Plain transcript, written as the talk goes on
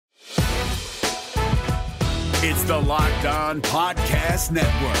It's the Locked On Podcast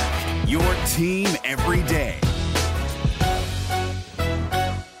Network, your team every day.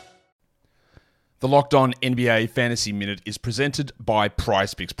 The Locked On NBA Fantasy Minute is presented by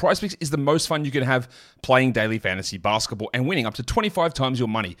PrizePicks. PrizePicks is the most fun you can have playing daily fantasy basketball and winning up to 25 times your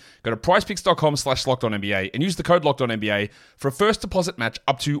money. Go to prizepicks.com/LockedOnNBA and use the code LockedOnNBA for a first deposit match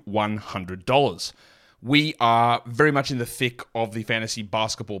up to $100. We are very much in the thick of the fantasy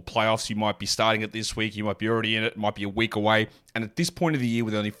basketball playoffs. You might be starting it this week. You might be already in it. It might be a week away. And at this point of the year,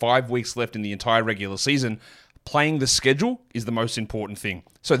 with only 5 weeks left in the entire regular season, playing the schedule is the most important thing.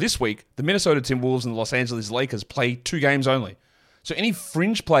 So this week, the Minnesota Timberwolves and the Los Angeles Lakers play 2 games only. So any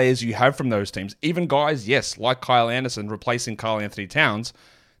fringe players you have from those teams, even guys, yes, like Kyle Anderson replacing Karl Anthony Towns,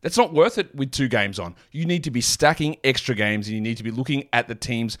 that's not worth it with 2 games on. You need to be stacking extra games, and you need to be looking at the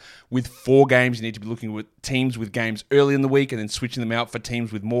teams with 4 games. You need to be looking at teams with games early in the week and then switching them out for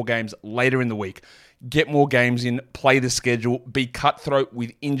teams with more games later in the week. Get more games in, play the schedule, be cutthroat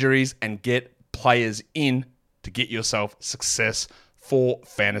with injuries, and get players in to get yourself success for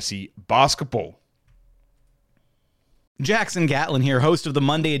fantasy basketball. Jackson Gatlin here, host of the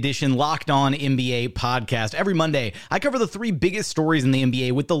Monday edition Locked On NBA podcast. Every Monday, I cover the 3 biggest stories in the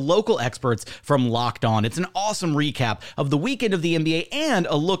NBA with the local experts from Locked On. It's an awesome recap of the weekend of the NBA and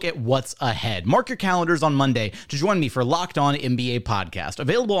a look at what's ahead. Mark your calendars on Monday to join me for Locked On NBA podcast,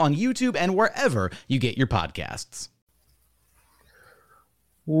 available on YouTube and wherever you get your podcasts.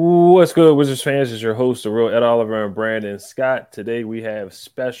 What's good, Wizards fans? It's your host, the real Ed Oliver and Brandon Scott. Today we have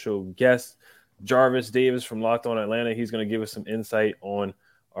special guest Jarvis Davis from Locked On Atlanta. He's going to give us some insight on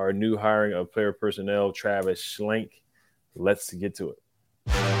our new hiring of player personnel, Travis Schlenk. Let's get to it.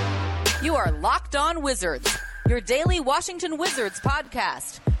 You are Locked On Wizards, your daily Washington Wizards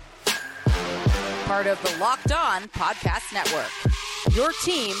podcast. Part of the Locked On Podcast Network, your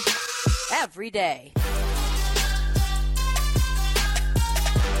team every day.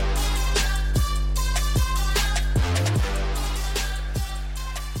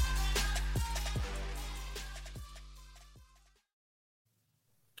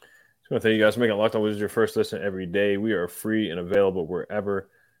 I want to thank you guys for making Locked On Wizards your first listen every day. We are free and available wherever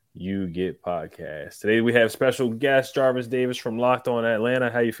you get podcasts. Today we have special guest Jarvis Davis from Locked On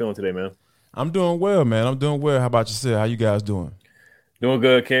Atlanta. How you feeling today, man? I'm doing well, man. I'm doing well. How about yourself? How you guys doing? Doing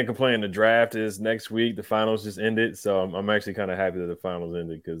good. Can't complain. The draft is next week. The finals just ended, so I'm actually kind of happy that the finals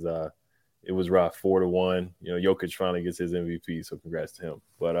ended because it was rough, 4-1. You know, Jokic finally gets his MVP, so congrats to him.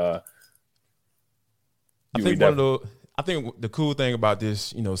 But I think the cool thing about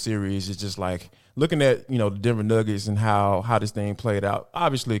this, series is just like looking at, the Denver Nuggets and how this thing played out.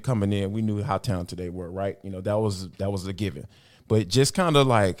 Obviously, coming in, we knew how talented they were, right? That was a given. But just kind of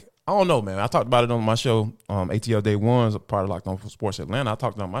like, I don't know, man. I talked about it on my show, ATL Day One's part of Locked On Sports Atlanta. I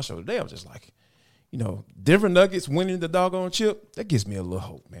talked on my show today. I was just like, Denver Nuggets winning the doggone chip, that gives me a little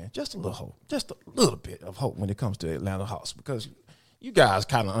hope, man. Just a little hope. Just a little bit of hope when it comes to Atlanta Hawks because you guys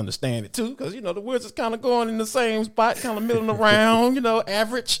kind of understand it too, because the Wizards kind of going in the same spot, kind of middle around,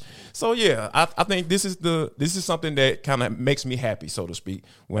 average. So yeah, I think this is something that kind of makes me happy, so to speak,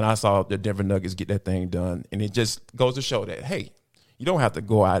 when I saw the Denver Nuggets get that thing done, and it just goes to show that hey, you don't have to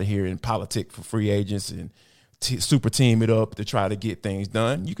go out here and politic for free agents and super team it up to try to get things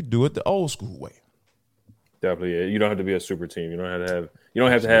done. You could do it the old school way. Definitely, yeah. You don't have to be a super team. You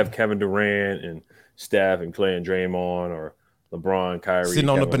don't have to have Kevin Durant and Steph and Clay and Draymond or LeBron, Kyrie. Sitting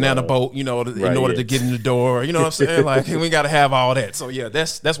on the banana boat, in order to get in the door. You know what I'm saying? Like, we got to have all that. So, yeah,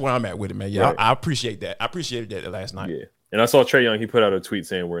 that's where I'm at with it, man. Yeah, right. I appreciate that. I appreciated that last night. Yeah. And I saw Trae Young. He put out a tweet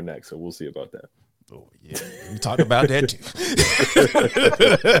saying we're next, so we'll see about that. Oh, yeah. We talked about that, too.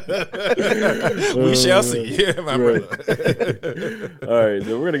 We shall see. Yeah, my brother. All right,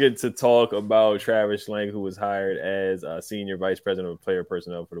 so we're going to get to talk about Travis Schlenk, who was hired as Senior Vice President of Player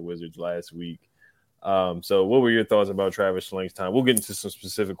Personnel for the Wizards last week. So what were your thoughts about Travis Schlenk's time? We'll get into some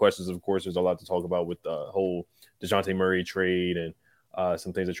specific questions. Of course, there's a lot to talk about with the whole DeJounte Murray trade and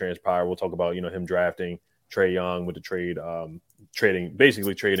some things that transpire. We'll talk about, him drafting Trae Young with the trade, trading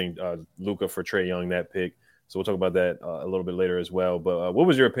Luka for Trae Young, that pick. So we'll talk about that a little bit later as well. But what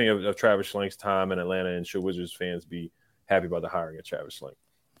was your opinion of Travis Schlenk's time in Atlanta, and should Wizards fans be happy about the hiring of Travis Schlenk?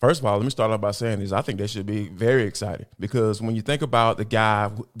 First of all, let me start off by saying this. I think they should be very excited because when you think about the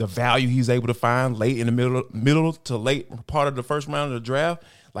guy, the value he's able to find late in the middle to late part of the first round of the draft,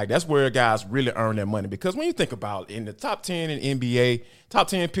 Like, that's where guys really earn their money. Because when you think about it, in the top 10 in NBA, top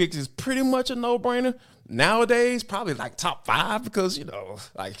 10 picks is pretty much a no-brainer. Nowadays, probably like top 5 because,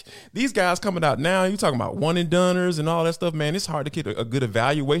 like these guys coming out now, you talking about one-and-doners and all that stuff, man. It's hard to get a good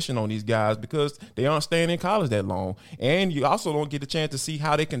evaluation on these guys because they aren't staying in college that long. And you also don't get a chance to see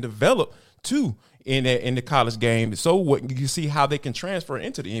how they can develop, too, in the college game. So what you see how they can transfer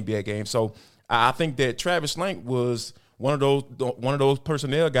into the NBA game. So I think that Travis Schlenk was one of those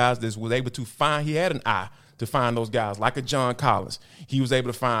personnel guys that was able to find. He had an eye to find those guys, like a John Collins. He was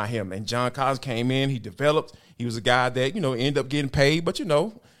able to find him, and John Collins came in. He developed. He was a guy that ended up getting paid. But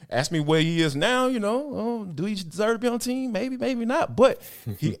ask me where he is now. Do he deserve to be on the team? Maybe, maybe not. But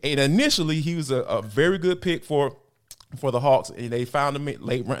initially he was a very good pick for the Hawks. They found him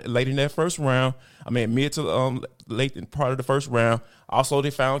late in that first round. I mean, mid to late in part of the first round. Also, they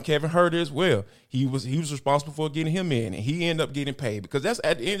found Kevin Huerter as well. He was responsible for getting him in, and he ended up getting paid because that's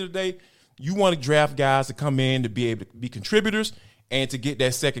at the end of the day. You want to draft guys to come in to be able to be contributors and to get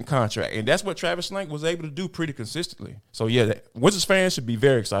that second contract. And that's what Travis Schlenk was able to do pretty consistently. So, yeah, Wizards fans should be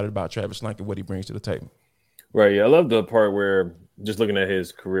very excited about Travis Schlenk and what he brings to the table. Right. Yeah, I love the part where just looking at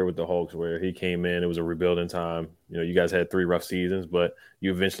his career with the Hawks where he came in, it was a rebuilding time. You guys had 3 rough seasons, but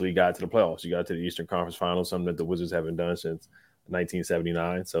you eventually got to the playoffs. You got to the Eastern Conference Finals, something that the Wizards haven't done since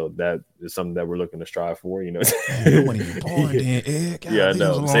 1979. So that is something that we're looking to strive for. You weren't even born then, Ed. God, yeah, I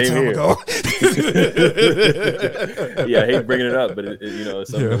know. Same here. Yeah, I hate bringing it up, but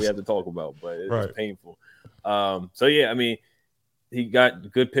it's something that we have to talk about. But it's painful. So yeah, I mean, he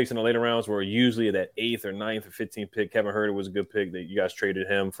got good picks in the later rounds. Where usually that 8th or 9th or 15th pick, Kevin Huerter was a good pick that you guys traded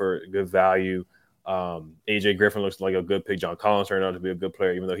him for good value. AJ Griffin looks like a good pick. John Collins turned out to be a good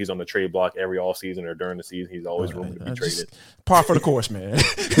player, even though he's on the trade block every offseason or during the season. He's always rumored to be traded. Par for the course, man.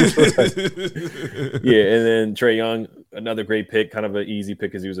 Yeah, and then Trae Young, another great pick, kind of an easy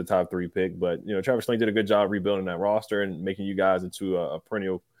pick because he was a top 3 pick. But Travis Schlenk did a good job rebuilding that roster and making you guys into a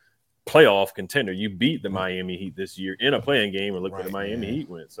perennial playoff contender. You beat the Miami Heat this year in a playing game, and look where the Miami Heat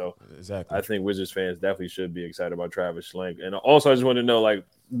went. So exactly, I think Wizards fans definitely should be excited about Travis Schlenk. And also, I just want to know, like,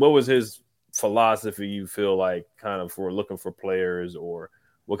 what was his philosophy, you feel like, kind of for looking for players, or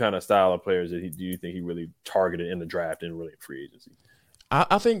what kind of style of players do you think he really targeted in the draft and really in free agency?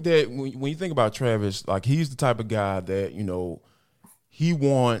 I think that when you think about Travis, like, he's the type of guy that, he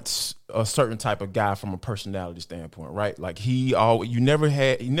wants a certain type of guy from a personality standpoint, right? Like, he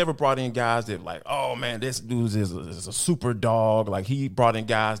never brought in guys that like, oh man, this dude is a super dog. Like, he brought in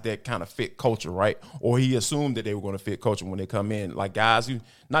guys that kind of fit culture, right? Or he assumed that they were going to fit culture when they come in, like guys who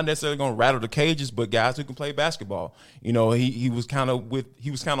not necessarily going to rattle the cages, but guys who can play basketball. He was kind of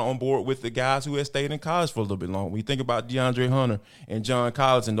on board with the guys who had stayed in college for a little bit long. When you think about DeAndre Hunter and John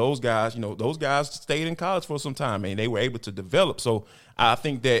Collins and those guys, those guys stayed in college for some time and they were able to develop. So I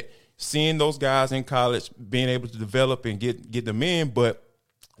think that seeing those guys in college, being able to develop and get them in, but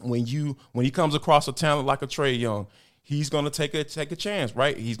when he comes across a talent like a Trae Young, he's going to take a chance,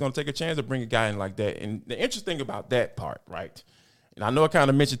 right? He's going to take a chance to bring a guy in like that. And the interesting thing about that part, right? And I know I kind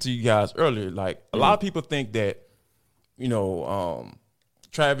of mentioned to you guys earlier, like a lot of people think that,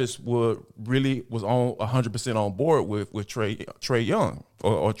 Travis was on 100% on board with Trae Young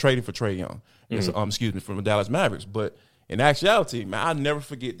or trading for Trae Young, from the Dallas Mavericks, but in actuality, man, I'll never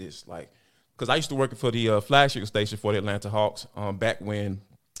forget this. Like, because I used to work for the flagship station for the Atlanta Hawks back when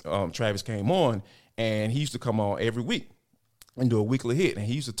Travis came on, and he used to come on every week and do a weekly hit. And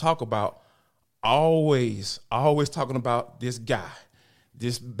he used to talk about always talking about this guy,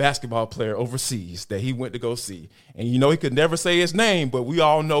 this basketball player overseas that he went to go see. And, he could never say his name, but we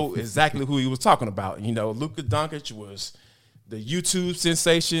all know exactly who he was talking about. Luka Doncic was the YouTube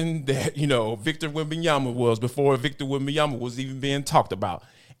sensation that, Victor Wembanyama was before Victor Wembanyama was even being talked about.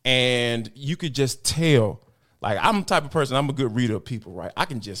 And you could just tell, like, I'm the type of person, I'm a good reader of people, right? I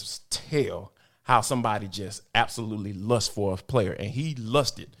can just tell how somebody just absolutely lusts for a player. And he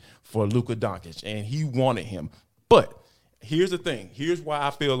lusted for Luka Doncic, and he wanted him. But here's the thing. Here's why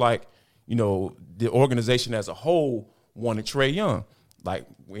I feel like, the organization as a whole wanted Trae Young. Like,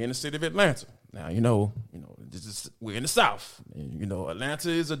 we're in the city of Atlanta. Now, we're in the South. And, Atlanta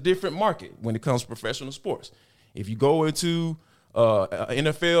is a different market when it comes to professional sports. If you go into an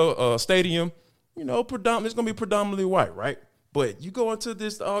NFL stadium, it's going to be predominantly white, right? But you go into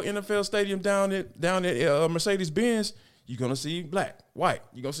this NFL stadium down at Mercedes-Benz, you're going to see black, white.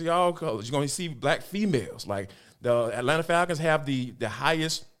 You're going to see all colors. You're going to see black females. Like, the Atlanta Falcons have the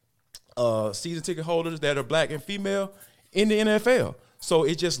highest season ticket holders that are black and female in the NFL. So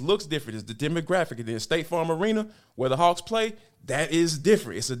it just looks different. It's the demographic. And then State Farm Arena, where the Hawks play, that is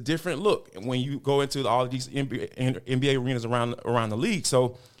different. It's a different look when you go into all of these NBA arenas around the league.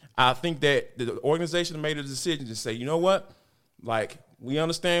 So I think that the organization made a decision to say, you know what, like, we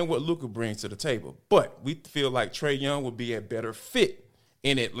understand what Luka brings to the table, but we feel like Trae Young would be a better fit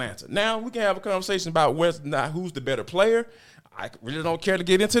in Atlanta. Now we can have a conversation about who's the better player. I really don't care to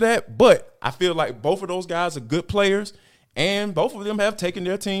get into that, but I feel like both of those guys are good players, and both of them have taken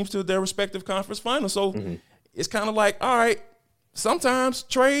their teams to their respective conference finals. So it's kind of like, all right, sometimes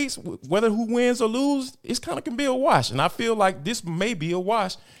trades, whether who wins or lose, it's kind of can be a wash. And I feel like this may be a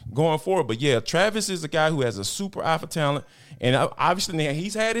wash going forward. But, yeah, Travis is a guy who has a super alpha talent. And obviously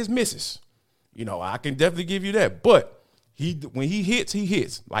he's had his misses. You know, I can definitely give you that. But when he hits, he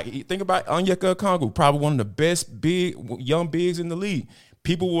hits. Like, think about Onyeka Okongwu, probably one of the best young bigs in the league.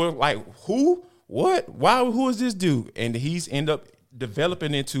 People were like, who? What? Why? Who is this dude? And he's ended up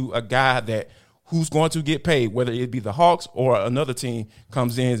developing into a guy who's going to get paid, whether it be the Hawks or another team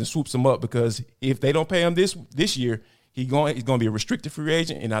comes in and swoops him up, because if they don't pay him this year, he's going to be a restricted free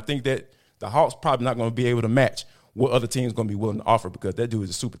agent, and I think that the Hawks probably not going to be able to match what other teams going to be willing to offer, because that dude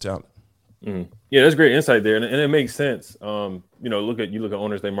is a super talent. Yeah, that's great insight there, and it makes sense. You look at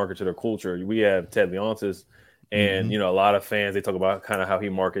owners, they market to their culture. We have Ted Leonsis, and a lot of fans, they talk about kind of how he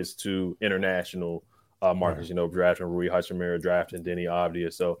markets to international markets, drafting Rui Hachimura, drafting Denny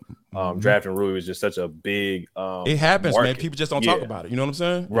Avdia. So drafting Rui was just such a big it happens, market. Man. People just don't talk about it. You know what I'm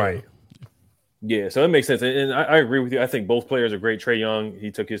saying? Right. Yeah, so it makes sense. And I agree with you. I think both players are great. Trae Young,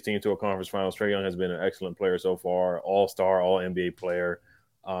 he took his team to a conference finals. Trae Young has been an excellent player so far, all-star, all-NBA player.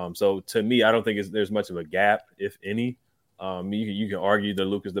 So to me, I don't think there's much of a gap, if any. You can argue that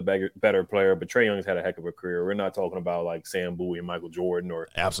Luka's the better player, but Trae Young's had a heck of a career. We're not talking about like Sam Bowie and Michael Jordan or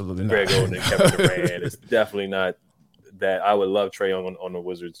absolutely Greg Oden and Kevin Durant. It's definitely not that. I would love Trae Young on the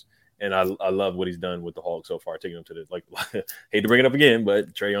Wizards, and I love what he's done with the Hawks so far, taking them to the hate to bring it up again,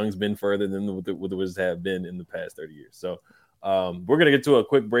 but Trae Young's been further than what the Wizards have been in the past 30 years. So we're gonna get to a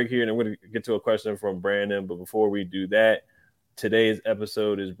quick break here, and we're gonna get to a question from Brandon. But before we do that, today's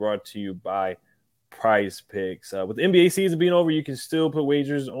episode is brought to you by Prize Picks. With the NBA season being over, you can still put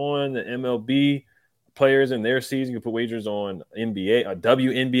wagers on the MLB players in their season. You can put wagers on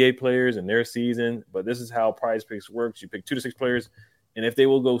WNBA players in their season. But this is how Prize Picks works. You pick 2 to 6 players, and if they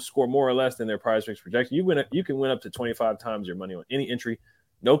will go score more or less than their Prize Picks projection, you can win up to 25 times your money on any entry.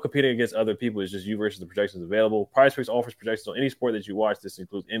 No competing against other people. It's just you versus the projections available. Prize Picks offers projections on any sport that you watch. This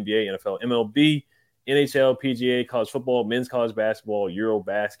includes NBA, NFL, MLB, NHL, PGA, college football, men's college basketball, Euro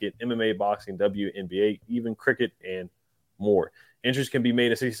basket, MMA, boxing, WNBA, even cricket, and more. Entries can be made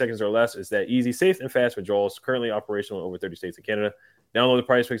in 60 seconds or less. It's that easy, safe, and fast withdrawals. Currently operational in over 30 states and Canada. Download the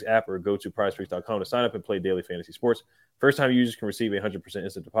PrizePicks app or go to prizepicks.com to sign up and play daily fantasy sports. First-time users can receive a 100%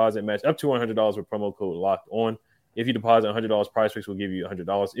 instant deposit match up to $100 with promo code LOCKED ON. If you deposit $100, PrizePicks will give you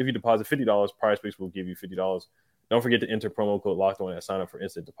 $100. If you deposit $50, PrizePicks will give you $50. Don't forget to enter promo code LOCKED ON and sign up for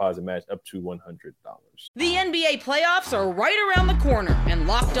instant deposit match up to $100. The NBA playoffs are right around the corner, and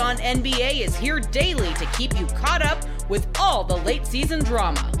Locked On NBA is here daily to keep you caught up with all the late season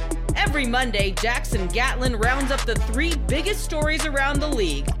drama. Every Monday, Jackson Gatlin rounds up the 3 biggest stories around the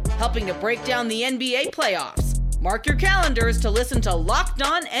league, helping to break down the NBA playoffs. Mark your calendars to listen to Locked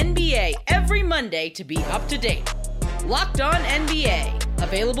On NBA every Monday to be up to date. Locked On NBA.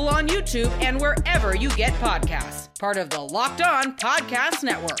 Available on YouTube and wherever you get podcasts. Part of the Locked On Podcast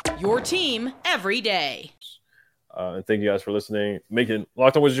Network. Your team every day. And thank you guys for listening. Making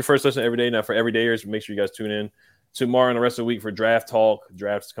Locked On was your first listen every day. Now for everydayers, make sure you guys tune in tomorrow and the rest of the week for Draft Talk.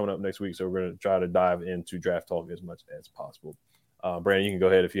 Draft's coming up next week, so we're going to try to dive into Draft Talk as much as possible. Brandon, you can go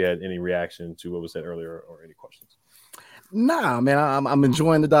ahead if you had any reaction to what was said earlier or any questions. Nah, man, I'm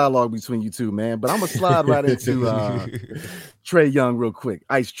enjoying the dialogue between you two, man. But I'm gonna slide right into Trae Young real quick.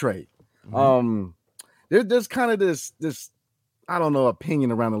 Ice Trae. There's kind of this I don't know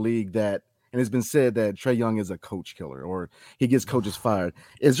opinion around the league that, and it's been said that Trae Young is a coach killer or he gets coaches fired.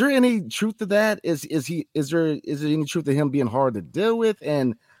 Is there any truth to that? Is there any truth to him being hard to deal with?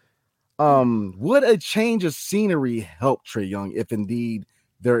 And would a change of scenery help Trae Young if indeed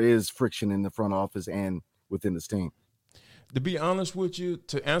there is friction in the front office and within this team? To be honest with you,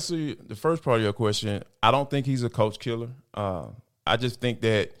 to answer the first part of your question, I don't think he's a coach killer. I just think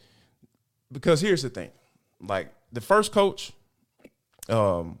that because here's the thing. Like the first coach,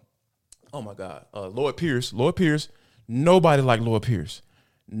 Lloyd Pierce, nobody liked Lloyd Pierce.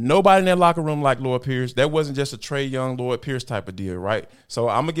 Nobody in that locker room liked Lloyd Pierce. That wasn't just a Trae Young, Lloyd Pierce type of deal, right? So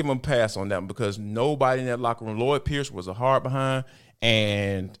I'm going to give him a pass on that because nobody in that locker room, Lloyd Pierce was a hard behind,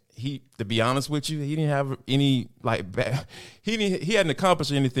 and he to be honest with you, he didn't have any like bad, he hadn't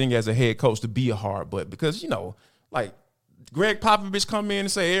accomplished anything as a head coach to be a hard butt, because like Greg Popovich come in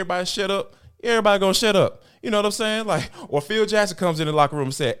and say everybody shut up, everybody gonna shut up. You know what I'm saying? Like, or Phil Jackson comes in the locker room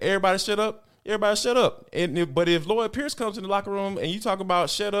and said everybody shut up, everybody shut up. But if Lloyd Pierce comes in the locker room and you talk about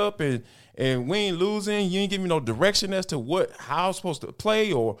shut up and we ain't losing, you ain't giving me no direction as to how I'm supposed to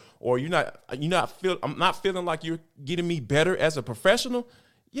play, or I'm not feeling like you're getting me better as a professional.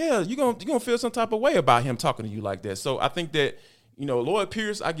 Yeah, you're gonna feel some type of way about him talking to you like that. So I think that, Lloyd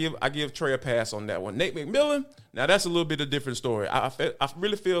Pierce, I give Trey a pass on that one. Nate McMillan, now that's a little bit of a different story. I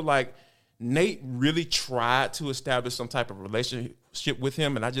really feel like Nate really tried to establish some type of relationship with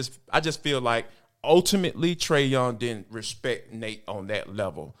him, and I just feel like ultimately Trae Young didn't respect Nate on that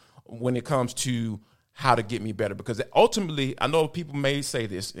level when it comes to how to get me better. Because ultimately, I know people may say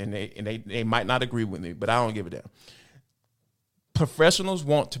this and they might not agree with me, but I don't give a damn. Professionals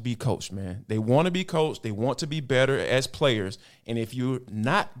want to be coached, man. They want to be coached. They want to be better as players. And if you're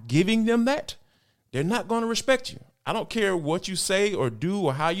not giving them that, they're not going to respect you. I don't care what you say or do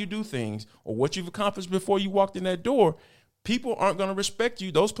or how you do things or what you've accomplished before you walked in that door. People aren't going to respect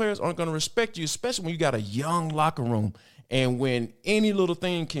you. Those players aren't going to respect you, especially when you got a young locker room. And when any little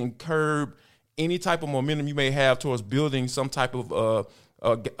thing can curb any type of momentum you may have towards building some type of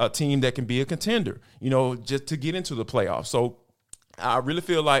a team that can be a contender, just to get into the playoffs. So I really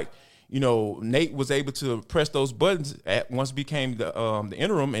feel like, Nate was able to press those buttons once became the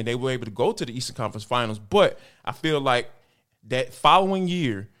interim, and they were able to go to the Eastern Conference Finals. But I feel like that following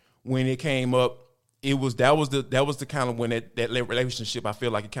year when it came up, that was the kind of when that relationship, I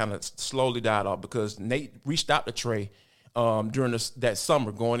feel like it kind of slowly died off, because Nate reached out to Trae during that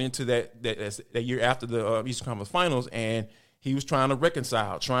summer going into that year after the Eastern Conference Finals, and he was trying to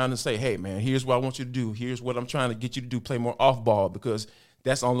reconcile, trying to say, hey, man, here's what I want you to do. Here's what I'm trying to get you to do, play more off ball, because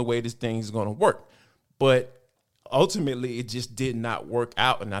that's the only way this thing is going to work. But ultimately, it just did not work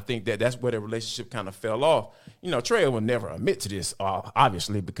out, and I think that's where the relationship kind of fell off. Trae will never admit to this,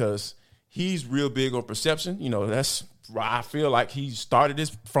 obviously, because he's real big on perception. That's why I feel like he started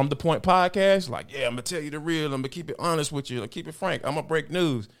this From the Point podcast. Like, yeah, I'm going to tell you the real. I'm going to keep it honest with you. Keep it frank. I'm going to break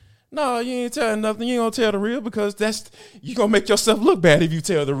news. No, you ain't telling nothing. You ain't going to tell the real, because you're going to make yourself look bad if you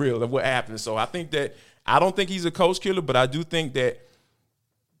tell the real of what happened. So I don't think he's a coach killer, but I do think that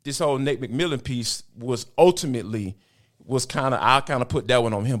this whole Nate McMillan piece was I kind of put that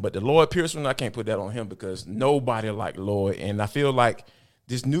one on him. But the Lloyd Pierce one, I can't put that on him, because nobody liked Lloyd. And I feel like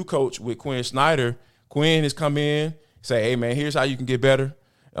this new coach with Quinn Snyder, Quinn has come in, say, hey, man, here's how you can get better.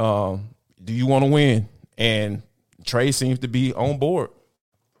 Do you want to win? And Trae seems to be on board.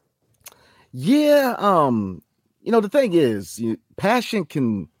 Yeah. The thing is, passion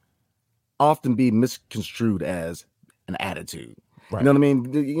can often be misconstrued as an attitude. Right. You know what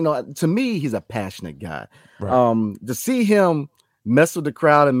I mean? To me, he's a passionate guy. Right. To see him mess with the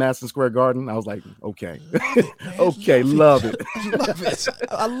crowd in Madison Square Garden, I was like, okay. Okay, love it. Love it.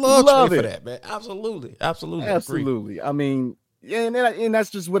 I love it for that, man. Absolutely. Agree. I mean, and that's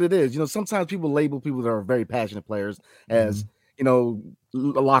just what it is. Sometimes people label people that are very passionate players as,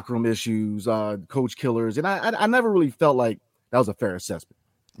 locker room issues, coach killers. And I never really felt like that was a fair assessment.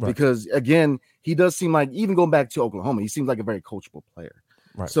 Right. Because, again, he does seem like, even going back to Oklahoma, he seems like a very coachable player.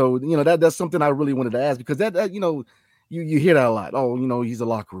 Right. So, that's something I really wanted to ask, because that you hear that a lot. Oh, he's a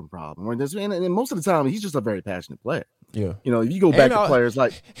locker room problem. And most of the time, he's just a very passionate player. Yeah. If you go back to players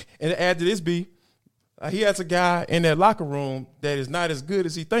like. And to add to this, he has a guy in that locker room that is not as good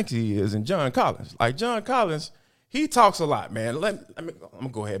as he thinks he is, and John Collins. Like, John Collins, he talks a lot, man. I'm going to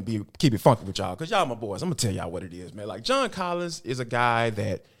go ahead and keep it funky with y'all, because y'all my boys. I'm going to tell y'all what it is, man. Like, John Collins is a guy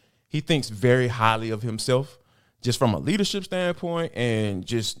that he thinks very highly of himself, just from a leadership standpoint, and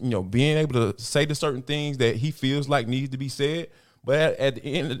just, being able to say the certain things that he feels like needs to be said. But at the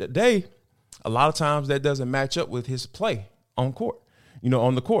end of the day, a lot of times that doesn't match up with his play on court,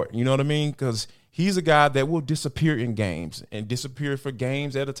 on the court. You know what I mean? Because he's a guy that will disappear in games and disappear for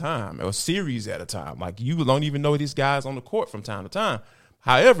games at a time or series at a time. Like, you don't even know these guys on the court from time to time.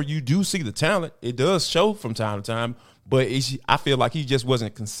 However, you do see the talent. It does show from time to time. But I feel like he just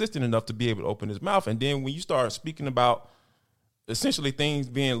wasn't consistent enough to be able to open his mouth. And then when you start speaking about essentially things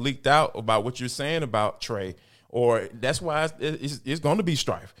being leaked out about what you're saying about Trae, or that's why it's going to be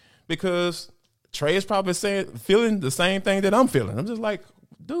strife, because Trae is probably feeling the same thing that I'm feeling. I'm just like,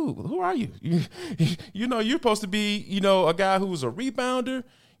 dude, who are you? You're supposed to be, a guy who's a rebounder,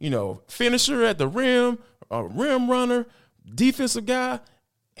 finisher at the rim, a rim runner, defensive guy.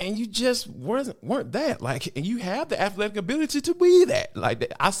 And you just weren't that. Like, and you have the athletic ability to be that.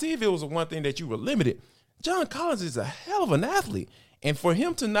 Like, I see if it was the one thing that you were limited. John Collins is a hell of an athlete. And for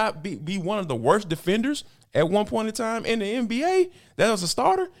him to not be one of the worst defenders at one point in time in the NBA, that was a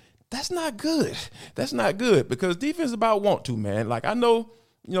starter, that's not good. That's not good because defense is about want to, man. Like, I know,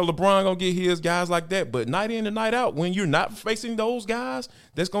 LeBron going to get his guys like that, but night in and night out, when you're not facing those guys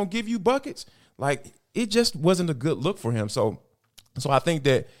that's going to give you buckets, like, it just wasn't a good look for him. So I think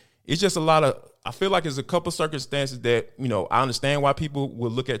that it's just I feel like there's a couple circumstances that, I understand why people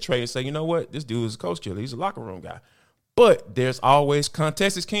will look at Trae and say, you know what, this dude is a coach killer. He's a locker room guy. But there's always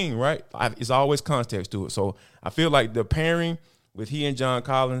context is king, right? It's always context to it. So I feel like the pairing with he and John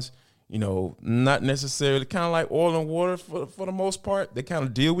Collins, not necessarily kind of like oil and water for the most part. They kind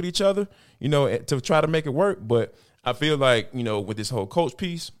of deal with each other, to try to make it work. But I feel like, with this whole coach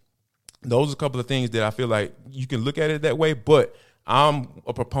piece, those are a couple of things that I feel like you can look at it that way. But I'm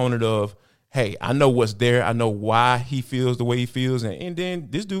a proponent of, hey, I know what's there. I know why he feels the way he feels. And then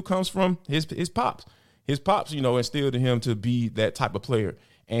this dude comes from his pops. His pops, instilled in him to be that type of player.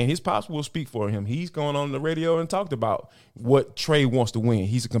 And his pops will speak for him. He's gone on the radio and talked about what Trae wants to win.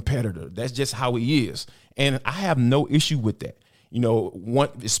 He's a competitor. That's just how he is. And I have no issue with that.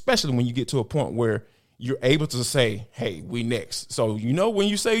 Especially when you get to a point where you're able to say, hey, we next. So, when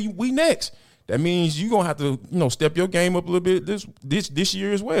you say we next, that means you're going to have to, step your game up a little bit this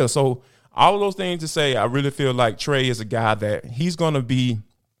year as well. So all of those things to say, I really feel like Trae is a guy that he's going to be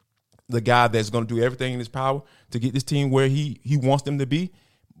the guy that's going to do everything in his power to get this team where he wants them to be.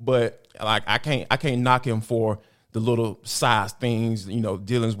 But like I can't knock him for the little size things,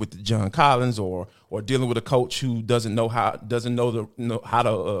 dealings with the John Collins or dealing with a coach who doesn't know how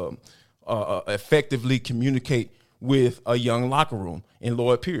to effectively communicate with a young locker room in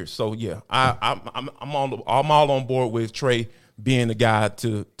Lloyd Pierce. So yeah, I'm all on board with Trae being the guy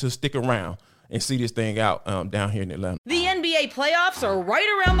to stick around and see this thing out down here in Atlanta. The NBA playoffs are right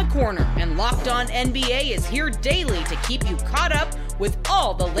around the corner, and Locked On NBA is here daily to keep you caught up with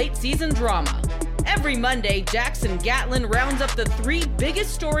all the late season drama. Every Monday, Jackson Gatlin rounds up the 3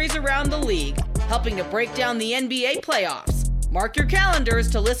 biggest stories around the league, helping to break down the NBA playoffs. Mark your calendars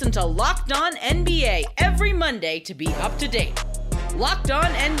to listen to Locked On NBA every Monday to be up to date. Locked On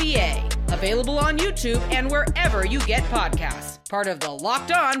NBA, available on YouTube and wherever you get podcasts. Part of the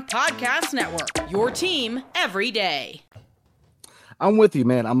Locked On Podcast Network, your team every day. I'm with you,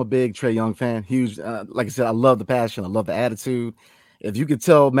 man. I'm a big Trae Young fan. Huge. Like I said, I love the passion. I love the attitude. If you could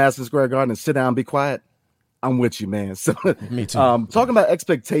tell Madison Square Garden and sit down and be quiet, I'm with you, man. So, me too. Talking about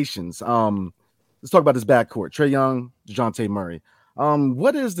expectations, let's talk about this backcourt. Trae Young, DeJounte Murray.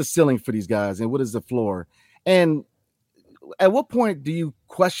 What is the ceiling for these guys, and what is the floor? And at what point do you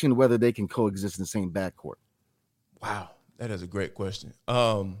question whether they can coexist in the same backcourt? Wow, that is a great question.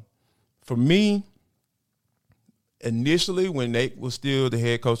 For me, initially when Nate was still the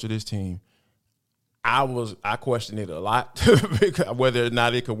head coach of this team, I questioned it a lot whether or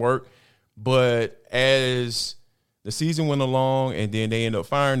not it could work. But as the season went along and then they ended up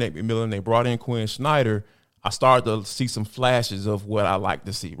firing Nate McMillan, they brought in Quinn Snyder, I started to see some flashes of what I like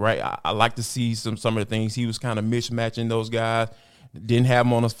to see, right? I like to see some of the things. He was kind of mismatching those guys, didn't have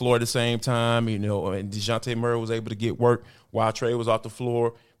them on the floor at the same time, and DeJounte Murray was able to get work while Trae was off the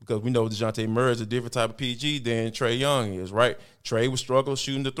floor because we know DeJounte Murray is a different type of PG than Trae Young is, right? Trae was struggling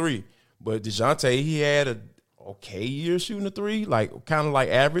shooting the 3, but DeJounte, he had a okay year shooting the 3, like kind of like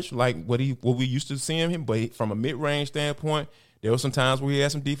average, like what we used to seeing him, but from a mid-range standpoint, there were some times where he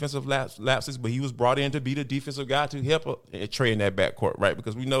had some defensive lapses, but he was brought in to be the defensive guy to help Trae in that backcourt, right?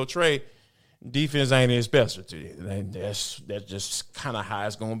 Because we know Trae, defense ain't his specialty. And that's just kind of how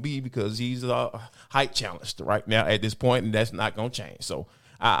it's going to be because he's height challenged right now at this point, and that's not going to change. So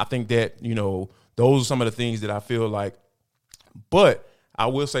I think that, those are some of the things that I feel like. But I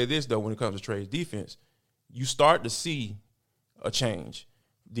will say this, though, when it comes to Trae's defense, you start to see a change.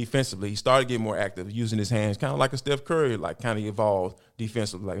 Defensively, he started getting more active, using his hands, kind of like a Steph Curry, like kind of evolved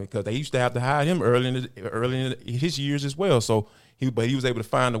defensively, because they used to have to hide him early in his years as well. So he was able to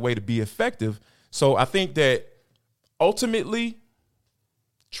find a way to be effective. So I think that ultimately,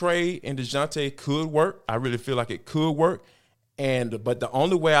 Trae and DeJounte could work. I really feel like it could work, but the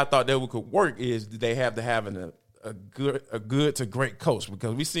only way I thought that could work is they have to have a good to great coach,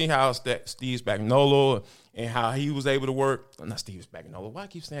 because we see how Steve Spagnuolo and how he was able to work. Not Steve Spagnuolo. Why I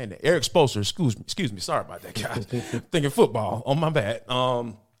keep saying that? Eric Spoelstra. Excuse me. Sorry about that, guys. Thinking football. On my bad.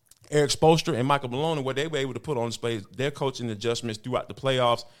 Eric Spoelstra and Michael Maloney, what they were able to put on display, their coaching adjustments throughout the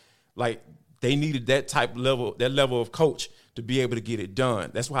playoffs, like they needed that level of coach to be able to get it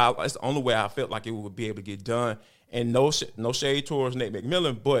done. That's the only way I felt like it would be able to get done. And no shade towards Nate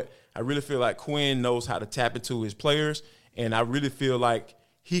McMillan, but I really feel like Quinn knows how to tap into his players, and I really feel like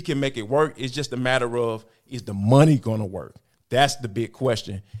he can make it work. It's just a matter of, is the money going to work? that's the big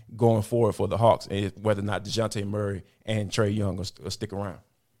question going forward for the Hawks, is whether or not DeJounte Murray and Trae Young will stick around.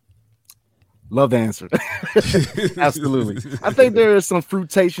 Love the answer. Absolutely. I think there is some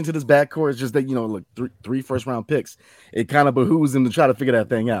fruitation to this backcourt. It's just that, look, three first-round picks. It kind of behooves them to try to figure that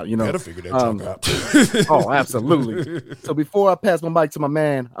thing out, Gotta figure that junk out. Oh, absolutely. So before I pass my mic to my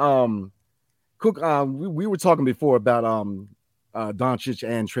man, Cook, we were talking before about Doncic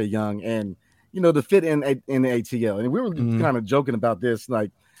and Trae Young and, the fit in the ATL. And we were kind of joking about this.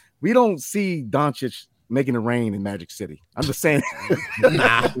 Like, we don't see Doncic making it rain in Magic City. I'm just saying. Probably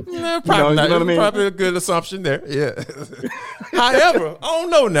not. You know what I mean? Probably a good assumption there. Yeah. However, I don't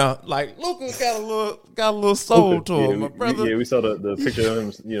know now. Like, Luka got a little soul to him, my brother. Yeah, we saw the picture of him,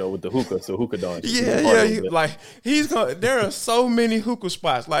 with the hookah. So hookah Doncic. Yeah. There are so many hookah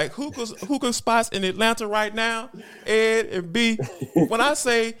spots. Like hookah spots in Atlanta right now. Ed and B. When I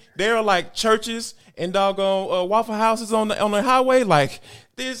say there are like churches and doggone Waffle Houses on the highway, like.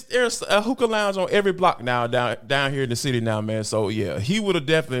 There's a hookah lounge on every block now down here in the city now, man. So yeah, he would have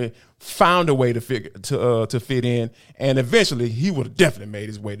definitely found a way to fit in, and eventually he would have definitely made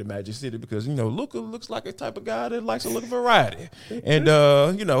his way to Magic City because Luka looks like a type of guy that likes a little variety, and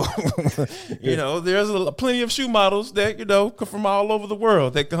there's plenty of shoe models that come from all over the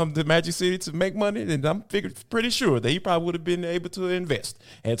world that come to Magic City to make money, and I'm pretty sure that he probably would have been able to invest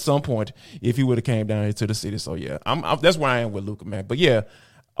at some point if he would have came down here to the city. So yeah, that's where I am with Luka, man. But yeah.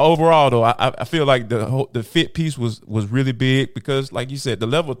 Overall, though, I feel like the fit piece was really big because, like you said, the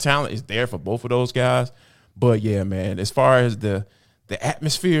level of talent is there for both of those guys. But yeah, man, as far as the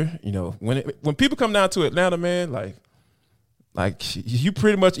atmosphere, when people come down to Atlanta, man, like you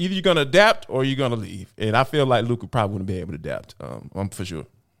pretty much either you're gonna adapt or you're gonna leave. And I feel like Luka probably wouldn't be able to adapt. I'm for sure.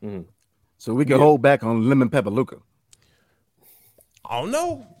 Mm-hmm. So we can hold back on lemon pepper Luka. I don't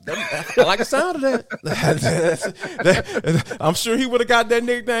know. I like the sound of that. I'm sure he would have got that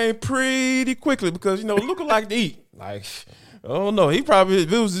nickname pretty quickly because, Luka like to eat. Like, I don't know. It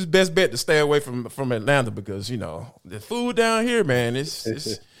was his best bet to stay away from Atlanta because, the food down here, man,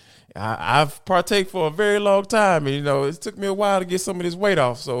 I've partaked for a very long time. And, it took me a while to get some of this weight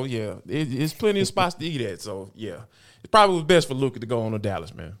off. So, yeah, it's plenty of spots to eat at. So, yeah, it probably was best for Luka to go on to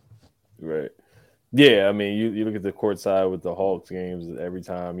Dallas, man. Right. Yeah, I mean, you look at the court side with the Hawks games every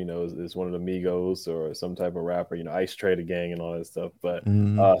time, it's one of the Migos or some type of rapper, Ice Trae the Gang and all that stuff. But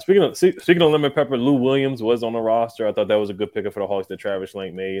speaking of lemon pepper, Lou Williams was on the roster. I thought that was a good pickup for the Hawks that Travis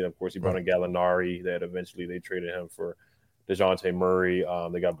Schlenk made. Of course, he brought in Gallinari that eventually they traded him for DeJounte Murray.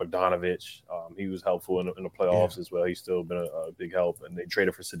 They got Bogdanovich. He was helpful in the playoffs as well. He's still been a big help. And they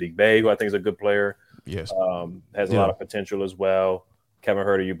traded for Sadiq Bey, who I think is a good player. Yes. Has a lot of potential as well. Kevin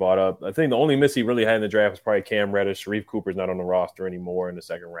Huerter, you brought up. I think the only miss he really had in the draft was probably Cam Reddish. Sharif Cooper's not on the roster anymore in the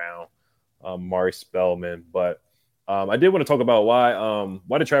second round. Mari Spellman. But I did want to talk about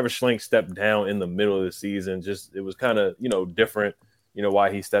why did Travis Schlenk step down in the middle of the season? Just it was kind of, different,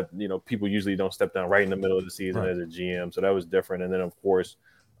 why he stepped, people usually don't step down right in the middle of the season as a GM. So that was different. And then, of course,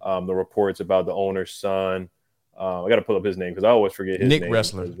 the reports about the owner's son. I got to pull up his name because I always forget his name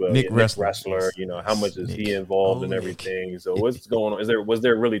as well. Nick Wrestler. How much is he involved in everything? So what's going on? Was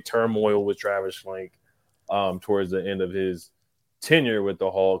there really turmoil with Travis Schlenk towards the end of his tenure with the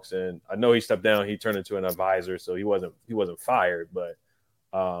Hawks? And I know he stepped down. He turned into an advisor, so he wasn't fired. But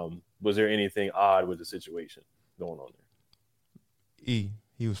was there anything odd with the situation going on there?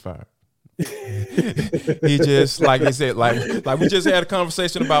 He was fired. He just, like he said, like we just had a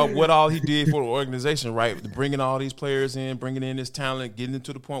conversation about what all he did for the organization, right? Bringing all these players in, bringing in this talent, getting them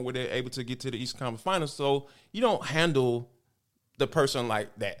to the point where they're able to get to the Eastern Conference Finals. So you don't handle the person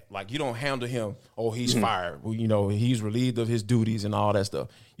like that. Like you don't handle him, he's fired. Well, he's relieved of his duties and all that stuff.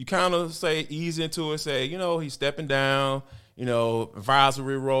 You kind of ease into it, say, he's stepping down,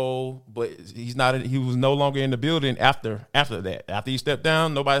 advisory role, but he was no longer in the building after that. After he stepped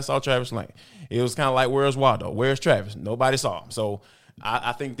down, nobody saw Travis Schlenk. It was kind of like, where's Waldo? Where's Travis? Nobody saw him. So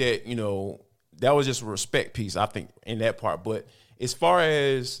I think that, that was just a respect piece, I think, in that part. But as far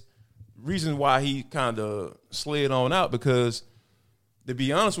as reason why he kind of slid on out, because to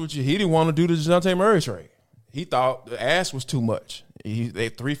be honest with you, he didn't want to do the DeJounte Murray trade. He thought the ask was too much. They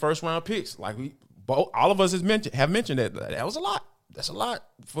had 3 first-round picks. Like all of us have mentioned that was a lot. That's a lot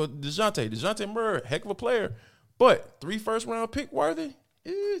for DeJounte. DeJounte Murray, heck of a player, but 3 first-round pick worthy.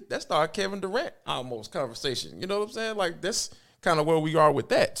 That's our Kevin Durant almost conversation. You know what I'm saying? Like that's kind of where we are with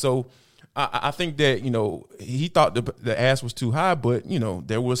that. So I think that he thought the ask was too high, but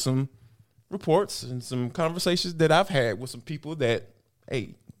there was some reports and some conversations that I've had with some people that,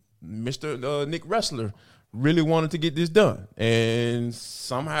 hey, Mr. Nick Wrestler really wanted to get this done, and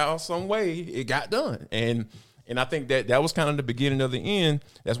somehow, some way, it got done. And And I think that was kind of the beginning of the end.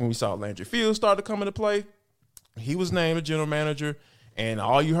 That's when we saw Landry Fields start to come into play. He was named a general manager, and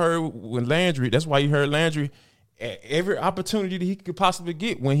all you heard when Landry, that's why you heard Landry at every opportunity that he could possibly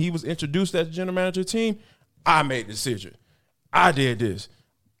get when he was introduced as general manager team, I made the decision. I did this.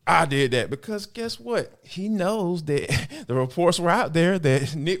 I did that. Because guess what? He knows that the reports were out there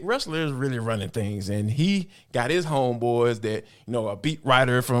that Nick Ressler is really running things. And he got his homeboys that, a beat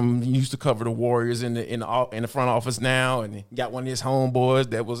writer from used to cover the Warriors in the front office now. And he got one of his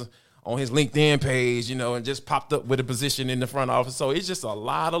homeboys that was on his LinkedIn page, and just popped up with a position in the front office. So it's just a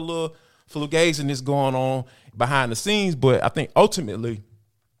lot of little fugaziness going on behind the scenes. But I think ultimately,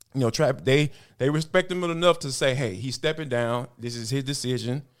 they respect him enough to say, hey, he's stepping down. This is his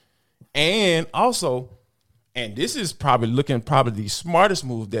decision. And also, and this is probably the smartest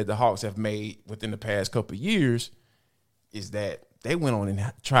move that the Hawks have made within the past couple of years, is that they went on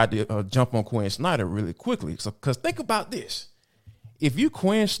and tried to jump on Quinn Snyder really quickly. So, because think about this. If you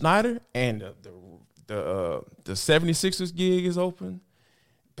Quinn Snyder and the 76ers gig is open,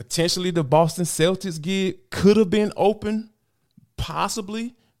 potentially the Boston Celtics gig could have been open,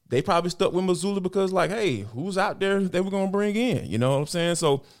 possibly. They probably stuck with Mazzulla because, hey, who's out there that we're going to bring in? You know what I'm saying?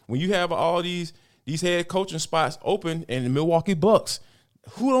 So when you have all these head coaching spots open in the Milwaukee Bucks,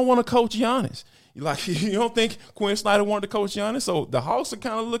 who don't want to coach Giannis? You don't think Quinn Snyder wanted to coach Giannis? So the Hawks are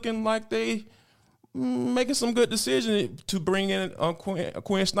kind of looking like they making some good decisions to bring in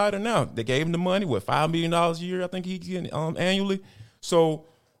Quinn Snyder now. They gave him the money, $5 million a year, I think he's getting annually. So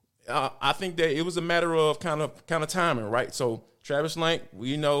I think that it was a matter of kind of timing, right? So Travis Schlenk,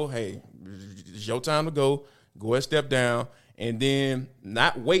 we know, hey, it's your time to go. Go ahead, step down, and then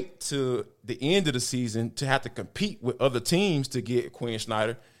not wait to the end of the season to have to compete with other teams to get Quinn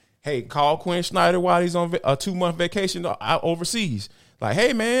Snyder. Hey, call Quinn Snyder while he's on a 2-month vacation out overseas.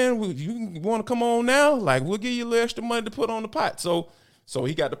 Hey, man, you want to come on now? We'll give you a little extra money to put on the pot. So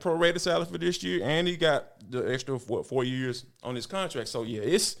he got the prorated salary for this year, and he got the extra 4 years on his contract. So, yeah,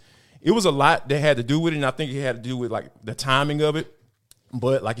 it was a lot that had to do with it, and I think it had to do with, the timing of it.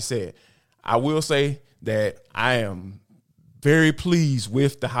 But like you said, I will say that I am very pleased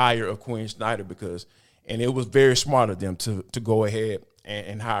with the hire of Quinn Snyder and it was very smart of them to go ahead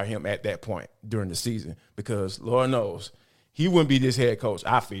and hire him at that point during the season because, Lord knows, he wouldn't be this head coach,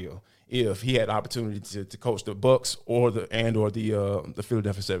 I feel, if he had the opportunity to coach the Bucks or the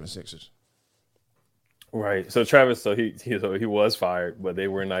Philadelphia 76ers. Right. So Travis, he was fired, but they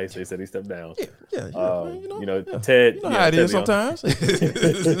were nice. They said he stepped down. Yeah. Ted. You know how it is sometimes.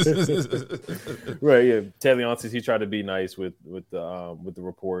 Right. Yeah. Ted Leonsis, he tried to be nice with the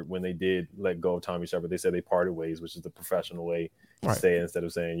report when they did let go of Tommy Shepard. They said they parted ways, which is the professional way to say it instead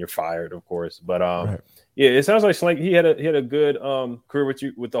of saying you're fired, of course. But yeah, it sounds like Schlenk, he had a good career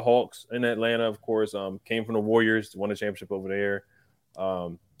with the Hawks in Atlanta. Of course, came from the Warriors, won a championship over there.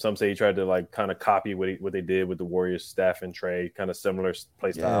 Some say he tried to kind of copy what they did with the Warriors staff and trade, kind of similar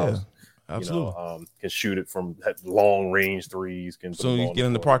play styles. Yeah, absolutely. Can shoot it from long range threes. So you get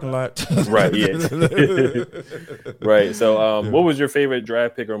in the parking lot. Right. Yeah. Right. So what was your favorite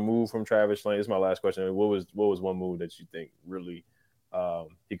draft pick or move from Travis Schlenk? This is my last question. What was one move that you think really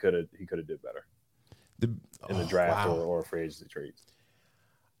he could have did better in the draft or free agency trades?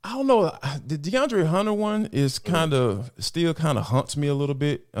 I don't know. The DeAndre Hunter one is still kind of haunts me a little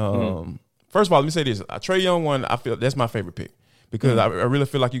bit. First of all, let me say this: Trae Young one, I feel that's my favorite pick because I really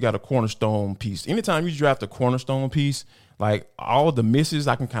feel like you got a cornerstone piece. Anytime you draft a cornerstone piece, all the misses,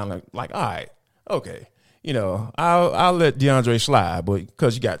 I can kind of all right, okay, I'll let DeAndre slide, but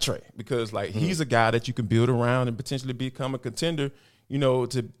because you got Trae, because he's a guy that you can build around and potentially become a contender,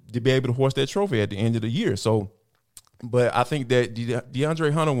 to be able to horse that trophy at the end of the year. So. But I think that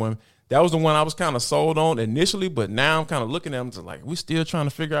DeAndre Hunter one, that was the one I was kind of sold on initially, but now I'm kind of looking at him we're still trying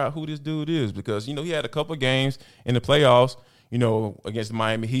to figure out who this dude is because, he had a couple of games in the playoffs, against the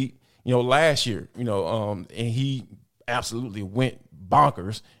Miami Heat, last year, and he absolutely went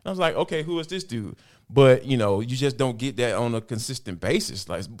bonkers. And I was like, okay, who is this dude? But, you just don't get that on a consistent basis.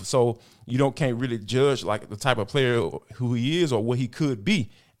 So you can't really judge the type of player who he is or what he could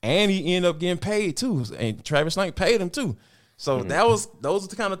be. And he ended up getting paid too, and Travis Schlenk paid him too. So those are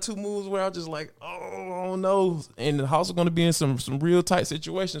the kind of two moves where I was just I don't know. And the Hawks are going to be in some real tight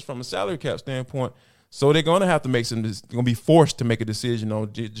situations from a salary cap standpoint. So they're going to have to they're going to be forced to make a decision on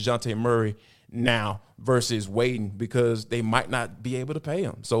DeJounte Murray now versus waiting because they might not be able to pay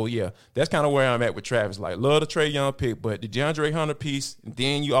him. So yeah, that's kind of where I'm at with Travis. Love the Trae Young pick, but the DeAndre Hunter piece,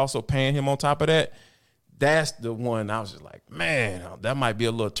 then you also paying him on top of that. that's the one I was just like, man, that might be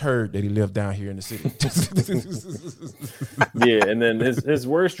a little turd that he lived down here in the city. Yeah, and then his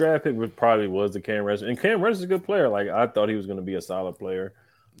worst draft pick was the Cam Reddish. And Cam Reddish is a good player. Like, I thought he was going to be a solid player.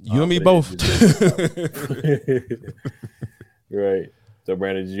 You and me both. Right. So,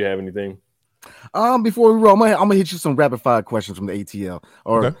 Brandon, did you have anything? Before we roll, I'm gonna hit you some rapid fire questions from the ATL.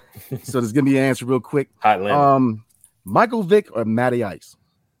 Okay. So there's gonna be an answer real quick. Hotland. Michael Vick or Matty Ice?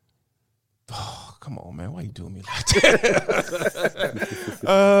 Oh, come on, man. Why you doing me like that?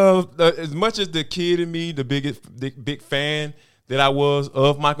 As much as the kid in me, the big fan that I was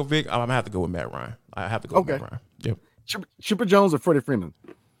of Michael Vick, I'm gonna have to go with Matt Ryan. I have to go with Matt Ryan. Yep. Chipper Jones or Freddie Freeman?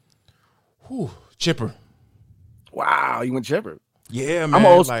 Chipper. Wow, you went Chipper. Yeah, man.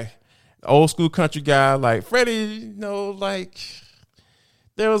 I'm old school country guy. Like Freddie,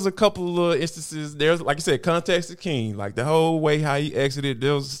 there was a couple of instances. There's, like you said, context is king. Like the whole way how he exited,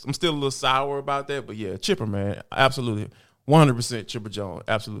 I'm still a little sour about that. But yeah, Chipper, man, absolutely, 100% Chipper Jones,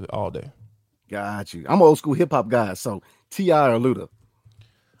 absolutely all day. Got you. I'm an old school hip hop guy, so T.I. or Luda?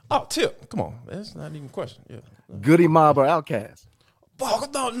 Oh, Tip, come on, that's not even a question. Yeah, Goody Mob or Outkast?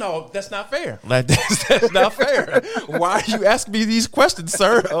 Oh, no, that's not fair. Like that's not fair. Why are you asking me these questions,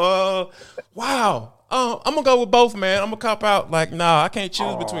 sir? Wow. I'm gonna go with both, man. I'm gonna cop out. Like, nah, I can't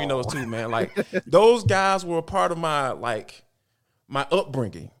choose between those two, man. Like, those guys were a part of my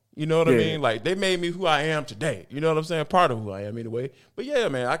upbringing. You know what I mean? Like, they made me who I am today. You know what I'm saying? Part of who I am anyway. But yeah,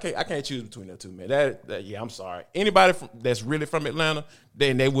 man, I can't choose between the two, man. That I'm sorry. Anybody that's really from Atlanta,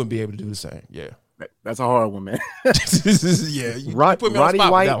 they wouldn't be able to do the same. Yeah. That's a hard one, man. Yeah, you put me on the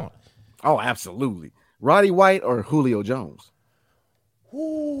spot with that one. Oh, absolutely. Roddy White or Julio Jones?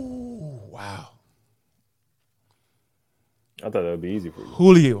 Ooh, wow. I thought that would be easy for you.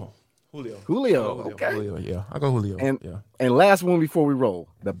 Julio. Okay. Julio, yeah. I'll go Julio. And last one before we roll.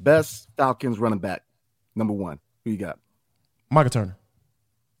 The best Falcons running back, number one. Who you got? Michael Turner.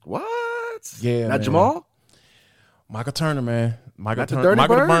 What? Yeah, Not man. Jamal? Michael Turner, man. Michael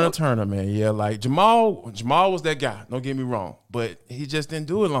Turner, man. Yeah, like Jamal was that guy. Don't get me wrong, but he just didn't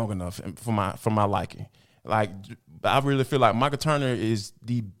do it long enough for my liking. Like, I really feel like Michael Turner is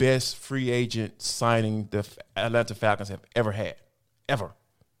the best free agent signing the Atlanta Falcons have ever had, ever.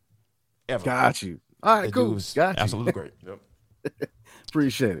 Got you. All right, cool. Got you. Absolutely great. Yep.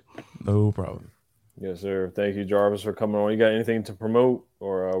 Appreciate it. No problem. Yes, sir. Thank you, Jarvis, for coming on. You got anything to promote,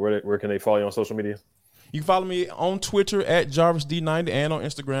 or where can they follow you on social media? You can follow me on Twitter at JarvisD90 and on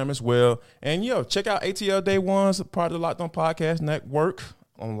Instagram as well. And, check out ATL Day Ones, part of the Locked On Podcast Network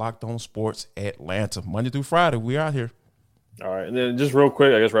on Locked On Sports Atlanta. Monday through Friday, we out here. All right. And then just real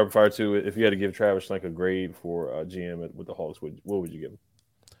quick, I guess rapid fire too, if you had to give Travis Schlenk a grade for GM with the Hawks, what would you give him?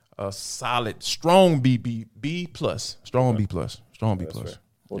 A solid, strong B plus. Strong B plus. Strong B plus.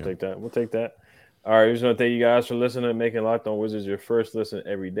 We'll take that. We'll take that. All right, we just want to thank you guys for listening and making Locked On Wizards your first listen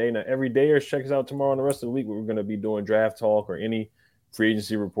every day. Now, every dayers, check us out tomorrow and the rest of the week. We're going to be doing draft talk or any free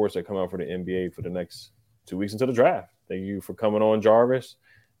agency reports that come out for the NBA for the next 2 weeks until the draft. Thank you for coming on, Jarvis.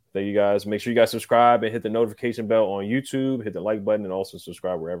 Thank you guys. Make sure you guys subscribe and hit the notification bell on YouTube. Hit the like button and also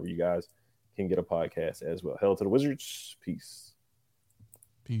subscribe wherever you guys can get a podcast as well. Hail to the Wizards. Peace.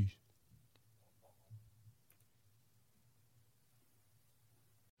 Peace.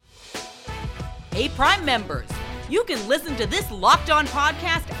 Hey, Prime members, you can listen to this Locked On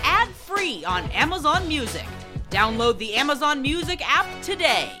podcast ad-free on Amazon Music. Download the Amazon Music app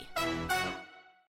today.